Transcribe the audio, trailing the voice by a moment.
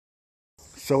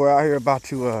So we're out here about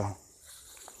to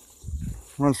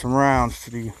run some rounds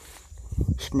to the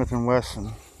Smith &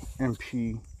 Wesson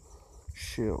MP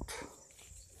shield.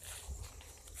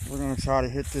 We're going to try to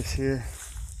hit this here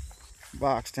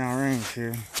box down range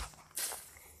here.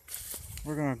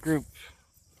 We're going to group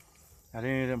at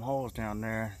any of them holes down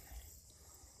there.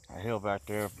 A hill back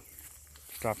there.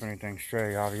 Stop anything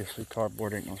stray. Obviously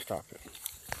cardboard ain't going to stop it.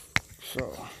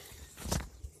 So,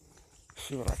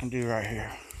 see what I can do right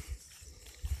here.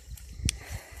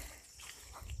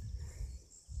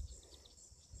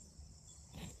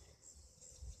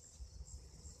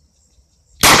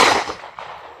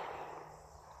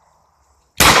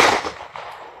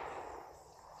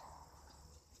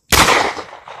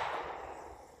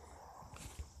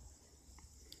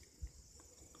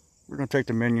 We're going to take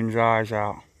the minion's eyes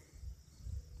out.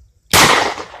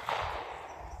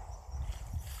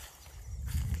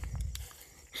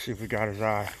 See if we got his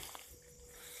eye.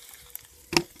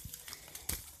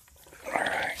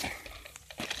 Alright.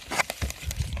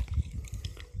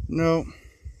 Nope.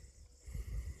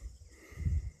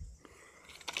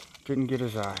 Didn't get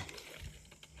his eye.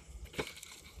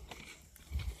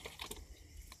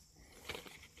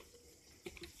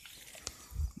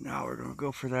 Now we're gonna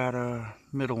go for that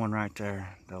middle one right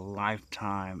there, the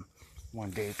lifetime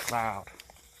one-day cloud.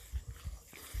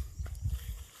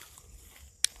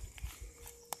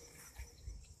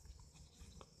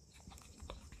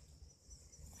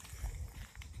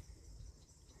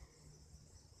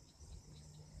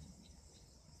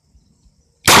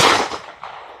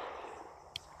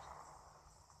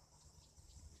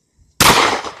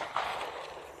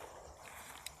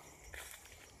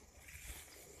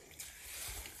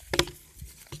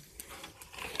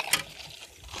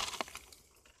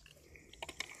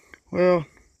 Well,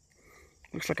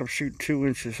 looks like I'm shooting 2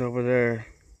 inches over there.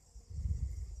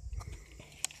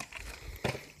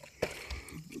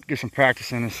 Get some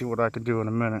practice in and see what I can do in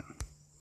a minute.